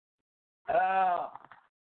indifferent.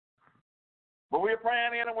 But we're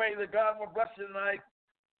praying anyway that God will bless you tonight.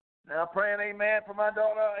 Now praying, amen, for my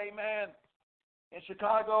daughter, amen, in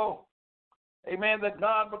Chicago. Amen, that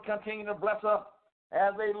God will continue to bless her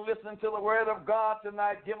as they listen to the word of God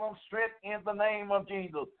tonight. Give them strength in the name of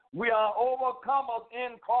Jesus. We are overcomers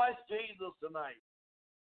in Christ Jesus tonight.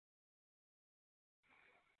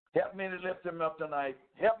 Help me to lift him up tonight.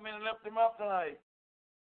 Help me to lift him up tonight.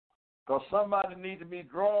 Because somebody needs to be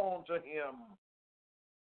drawn to him.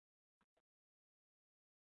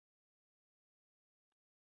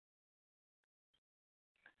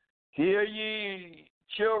 Hear ye,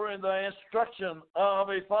 children, the instruction of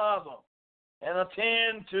a father, and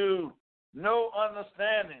attend to no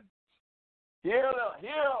understanding. Hear tonight.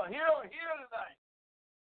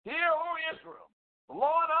 Hear, O Israel. The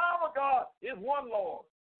Lord our God is one Lord.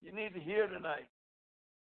 You need to hear tonight.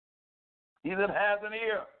 He that has an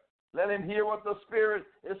ear, let him hear what the Spirit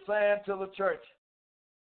is saying to the church.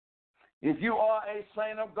 If you are a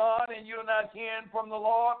saint of God and you're not hearing from the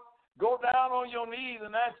Lord, go down on your knees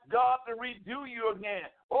and ask God to redo you again.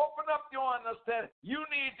 Open up your understanding. You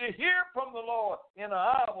need to hear from the Lord in the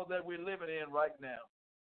hour that we're living in right now.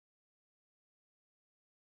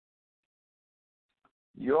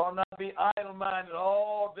 You ought not be idle-minded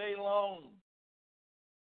all day long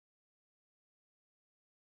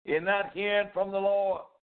in not hearing from the Lord.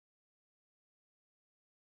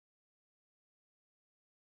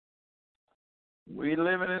 We're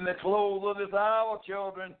living in the close of this hour,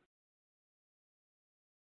 children.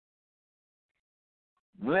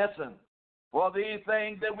 Listen, for these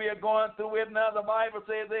things that we are going through it now, the Bible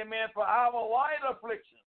says, amen, for our light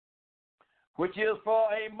affliction, which is for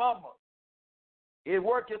a moment, it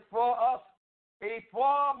worketh for us a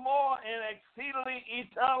far more and exceedingly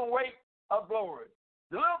eternal weight of glory.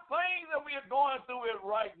 The little things that we are going through it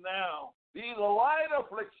right now, these are light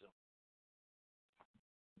afflictions.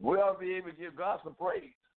 We ought to be able to give God some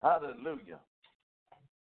praise. Hallelujah.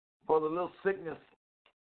 For the little sickness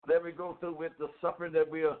that we go through with, the suffering that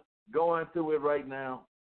we are going through it right now.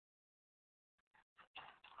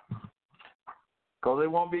 Because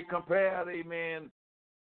it won't be compared, amen,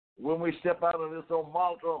 when we step out of this old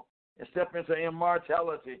mortal and step into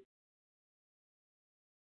immortality.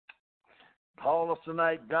 Call us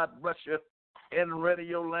tonight. God bless you in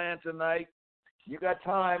radio land tonight. You got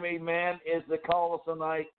time, amen, is to call us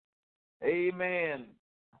tonight. Amen.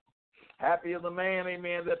 Happy is the man,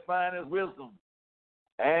 amen, that find his wisdom,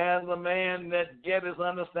 and the man that get his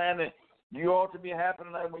understanding. You ought to be happy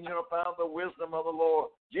tonight when you have found the wisdom of the Lord.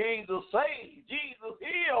 Jesus saved, Jesus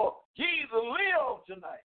healed, Jesus lived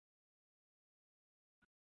tonight.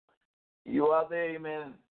 You are there,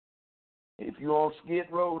 amen. If you're on Skid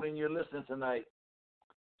Road and you're listening tonight,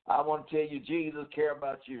 I want to tell you, Jesus cares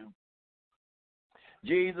about you.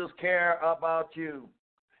 Jesus cares about you.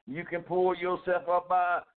 You can pull yourself up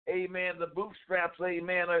by, amen, the bootstraps,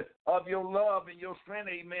 amen, of your love and your strength,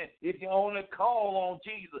 amen, if you only call on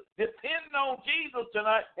Jesus. Depend on Jesus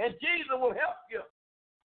tonight, and Jesus will help you.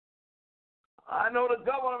 I know the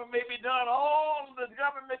government may be done all the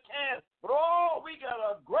government can, but we got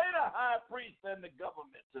a greater high priest than the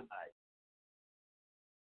government tonight.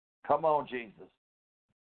 Come on, Jesus.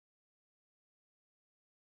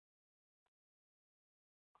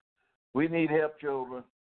 We need help, children.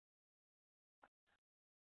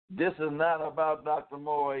 This is not about Dr.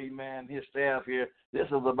 Moore, amen, his staff here. This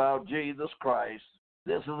is about Jesus Christ.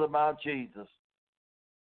 This is about Jesus.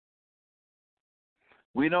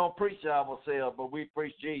 We don't preach ourselves, but we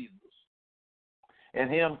preach Jesus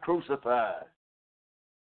and him crucified.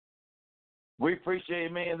 We preach,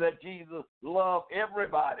 amen, that Jesus loved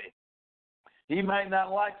everybody. He might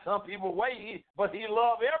not like some people way, but he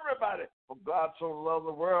loved everybody. For God so loved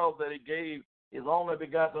the world that he gave his only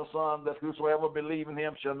begotten Son, that whosoever believe in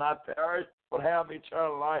him shall not perish, but have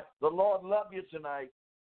eternal life. The Lord love you tonight.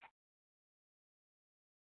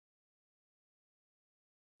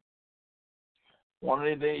 One of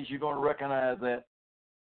these days you're going to recognize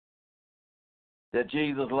that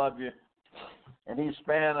Jesus loves you. And he's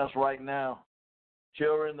sparing us right now.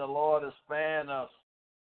 Children, the Lord is sparing us.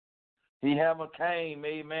 He haven't came,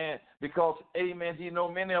 amen, because, amen, he know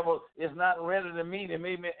many of us is not ready to meet him,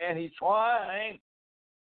 amen, and he's trying.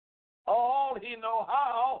 All he know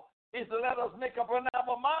how is to let us make up our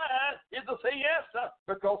mind, is to say yes, sir,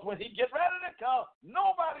 because when he get ready to come,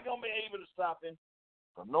 nobody going to be able to stop him.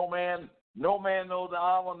 For no man knows the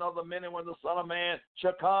hour nor the minute when the Son of Man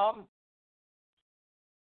shall come.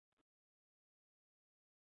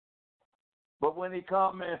 But when he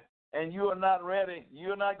comes and you are not ready,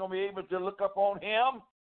 you're not going to be able to look up on him.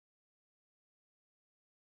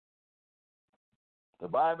 The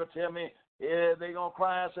Bible tells me they're going to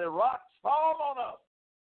cry and say, rocks fall on us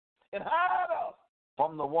and hide us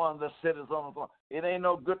from the one that sitteth on the throne. It ain't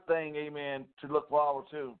no good thing, amen, to look forward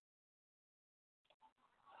to.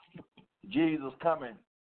 Jesus coming.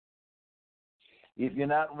 If you're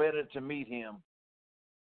not ready to meet him,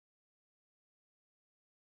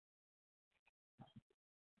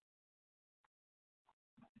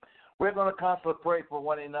 we're going to constantly pray for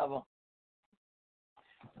one another.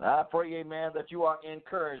 And I pray, amen, that you are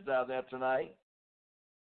encouraged out there tonight.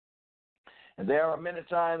 And there are many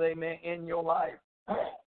times, amen, in your life,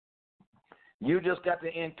 you just got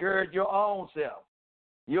to encourage your own self,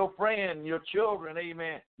 your friend, your children,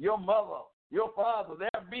 amen, your mother, your father.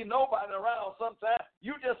 There'll be nobody around sometimes.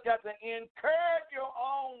 You just got to encourage your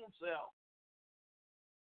own self.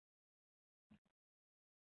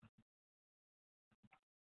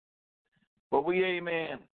 But we,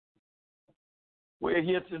 amen, we're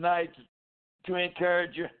here tonight to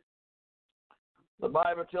encourage you. The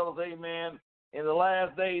Bible tells us, amen, in the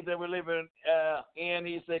last days that we're living in,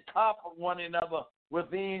 he said, comfort one another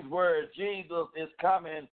with these words. Jesus is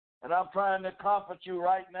coming. And I'm trying to comfort you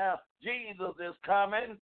right now. Jesus is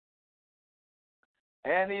coming.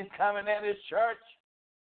 And he's coming at his church.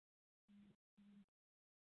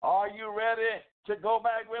 Are you ready to go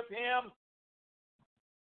back with him?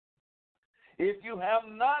 If you have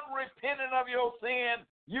not repented of your sin,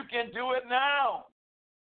 you can do it now.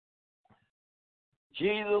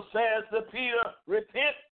 Jesus says to Peter,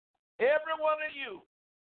 repent, every one of you,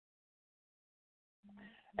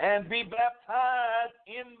 and be baptized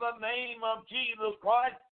in the name of Jesus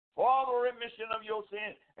Christ for the remission of your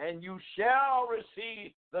sin, and you shall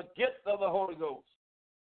receive the gift of the Holy Ghost.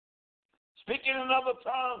 Speaking in another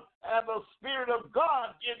tongue, and the Spirit of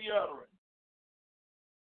God give you utterance.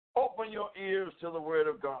 Open your ears to the word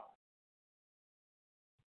of God.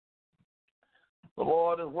 The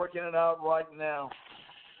Lord is working it out right now.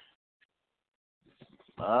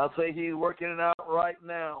 I'll say he's working it out right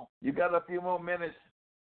now. You got a few more minutes,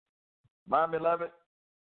 my beloved.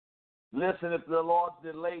 Listen, if the Lord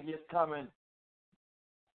delay his coming,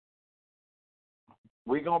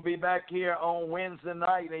 we're going to be back here on Wednesday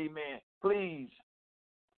night, amen. Please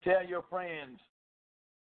tell your friends.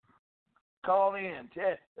 Call in.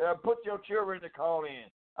 Put your children to call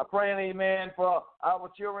in. I pray, amen, for our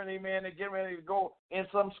children, amen, to get ready to go in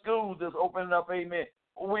some schools that's opening up, amen.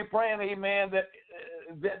 We're praying, amen, that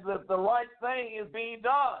the right thing is being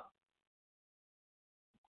done.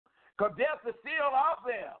 Because death is still out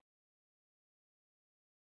there.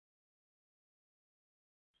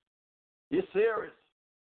 It's serious.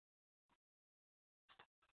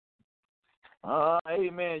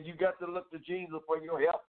 Amen. You got to look to Jesus for your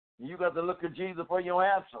help. You got to look to Jesus for your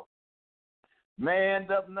answer. Man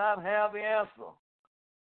does not have the answer.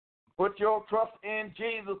 Put your trust in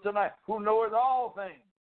Jesus tonight, who knows all things.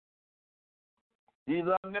 He's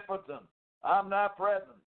omnipotent,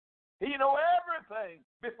 omnipresent. He knows everything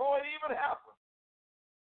before it even happens.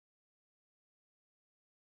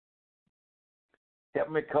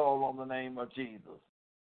 Help me call on the name of Jesus.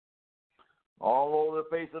 All over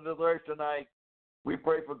the face of this earth tonight, we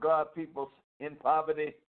pray for God's people in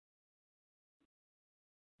poverty.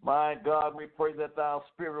 My God, we pray that thy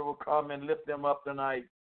Spirit will come and lift them up tonight.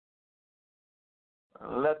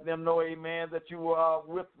 Let them know, amen, that you are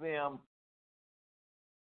with them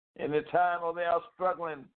in the time of their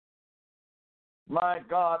struggling. My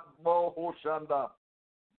God, Bohoshanda.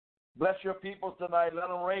 Bless your people tonight. Let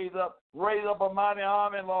them raise up a mighty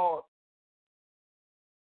army, Lord.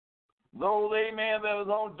 Those, amen, that is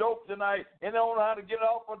on dope tonight and don't know how to get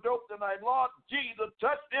off of dope tonight, Lord Jesus,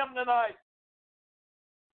 touch them tonight.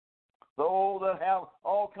 Those that have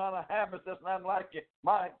all kind of habits that's not like you,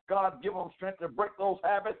 my God, give them strength to break those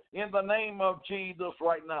habits in the name of Jesus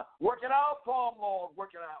right now. Work it out for them, Lord. Work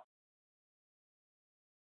it out.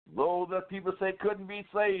 Those that people say couldn't be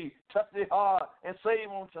saved, touch their heart and save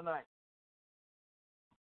them tonight.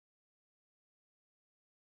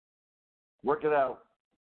 Work it out.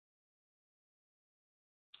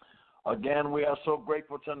 Again, we are so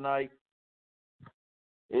grateful tonight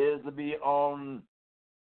is to be on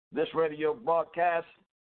this radio broadcast.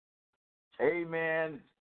 Amen.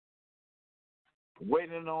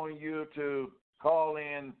 Waiting on you to call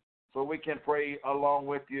in so we can pray along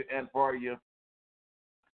with you and for you.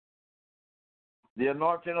 The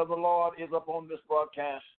anointing of the Lord is upon this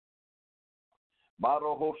broadcast. By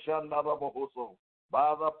the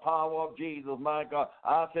power of Jesus, my God.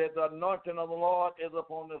 I said the anointing of the Lord is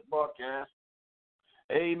upon this broadcast.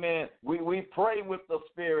 Amen. We pray with the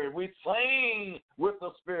Spirit. We sing with the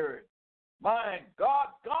Spirit. My God,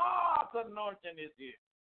 God's anointing is here.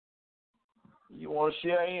 You want to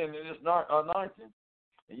share in this anointing,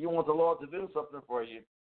 and you want the Lord to do something for you,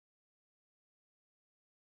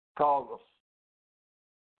 call us,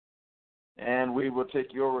 and we will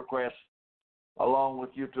take your request along with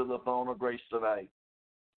you to the throne of grace tonight.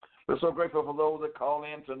 We're so grateful for those that call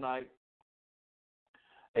in tonight.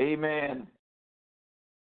 Amen.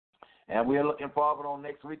 And we're looking forward on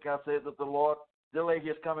next week. I said that the Lord delay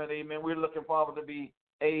his coming. Amen. We're looking forward to be,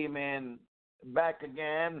 amen, back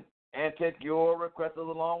again and take your requests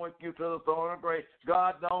along with you to the throne of grace.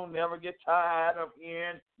 God don't never get tired of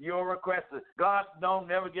hearing your requests. God don't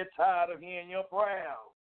never get tired of hearing your prayers.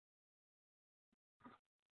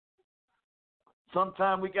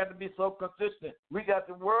 Sometimes we got to be so consistent. We got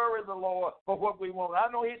to worry the Lord for what we want.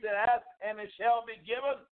 I know he said, ask and it shall be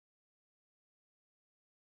given.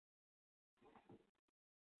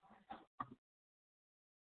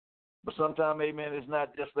 But sometimes, amen, it's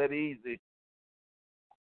not just that easy.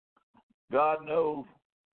 God knows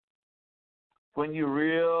when you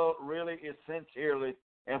really is sincerely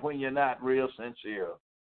and when you're not real sincere.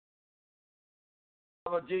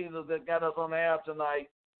 Lord Jesus that got us on the air tonight.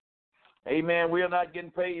 Amen. We are not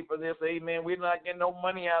getting paid for this. Amen. We're not getting no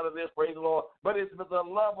money out of this, praise the Lord. But it's the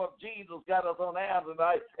love of Jesus got us on the air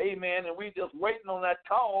tonight. Amen. And we just waiting on that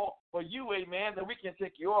call for you, amen, that we can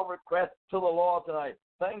take your request to the Lord tonight.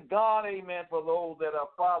 Thank God, amen, for those that are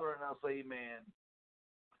following us, amen.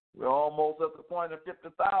 We're almost at the point of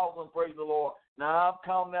 50,000, praise the Lord. Now, I'm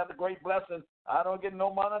counting that a great blessing. I don't get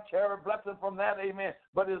no monetary blessing from that, amen.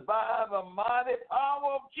 But it's by the mighty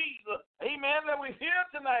power of Jesus, amen, that we're here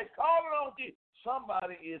tonight, calling on Jesus.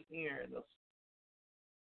 Somebody is hearing us.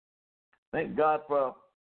 Thank God for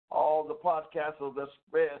all the podcasters that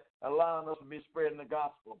spread, allowing us to be spreading the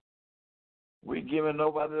gospel. We're giving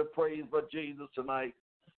nobody the praise but Jesus tonight.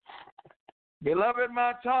 Beloved,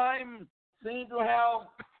 my time seems to have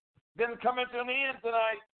been coming to an end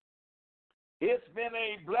tonight. It's been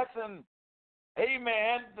a blessing,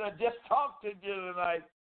 amen, to just talk to you tonight.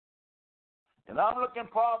 And I'm looking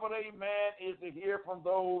forward, amen, is to hear from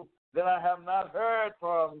those that I have not heard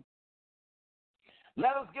from.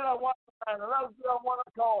 Let us get on one mind, let us get on one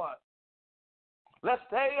accord. Let's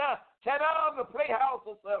tear down the playhouse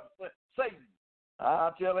of Satan.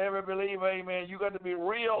 I tell every believer, amen, you got to be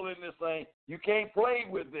real in this thing. You can't play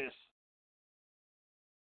with this.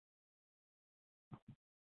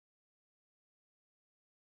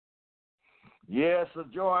 Yes, the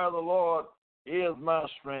joy of the Lord is my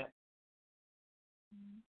strength.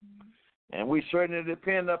 And we certainly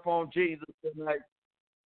depend upon Jesus tonight.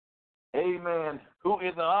 Amen. Who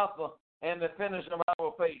is the author and the finisher of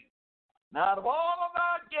our faith. Now, out of all of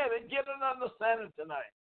our getting, get an understanding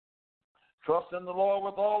tonight. Trust in the Lord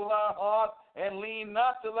with all thy heart and lean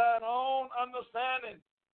not to thine own understanding.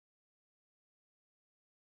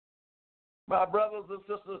 My brothers and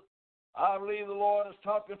sisters, I believe the Lord is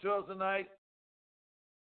talking to us tonight.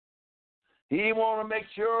 He wants to make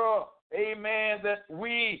sure, amen, that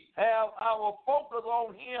we have our focus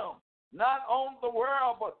on him, not on the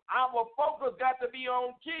world, but our focus got to be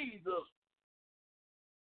on Jesus.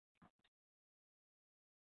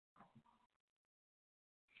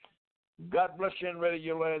 God bless you and ready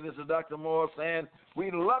your land. This is Dr. Moore saying,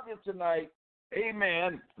 we love you tonight.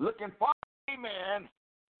 Amen. Looking forward, amen,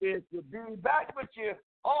 is to be back with you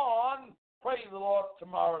on, praise the Lord,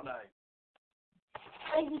 tomorrow night.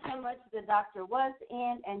 Thank you so much. The doctor was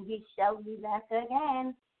in, and he shall be back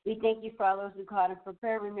again. We thank you for all those who called in for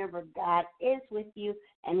prayer. Remember, God is with you,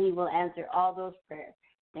 and he will answer all those prayers.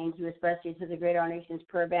 Thank you especially to the Great Our Nations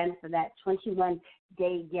Prayer Band for that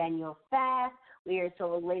 21-day Daniel fast. We are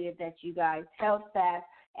so elated that you guys held fast,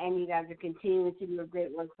 and you guys are continuing to do a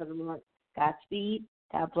great work for the Lord. Godspeed.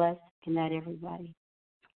 God bless. Good night, everybody.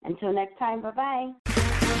 Until next time, bye-bye.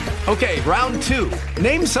 Okay, round two.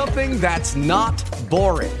 Name something that's not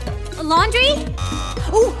boring. A laundry?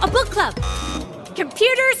 Ooh, a book club.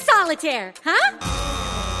 Computer solitaire, huh?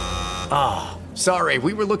 Ah, sorry,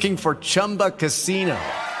 we were looking for Chumba Casino.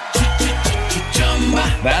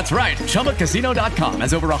 That's right, ChumbaCasino.com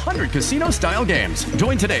has over 100 casino-style games.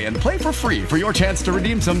 Join today and play for free for your chance to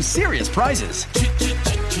redeem some serious prizes.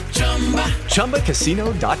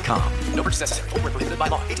 ChumbaCasino.com. No purchase necessary. Void where prohibited by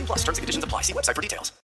law. 18+ terms and conditions apply. See website for details.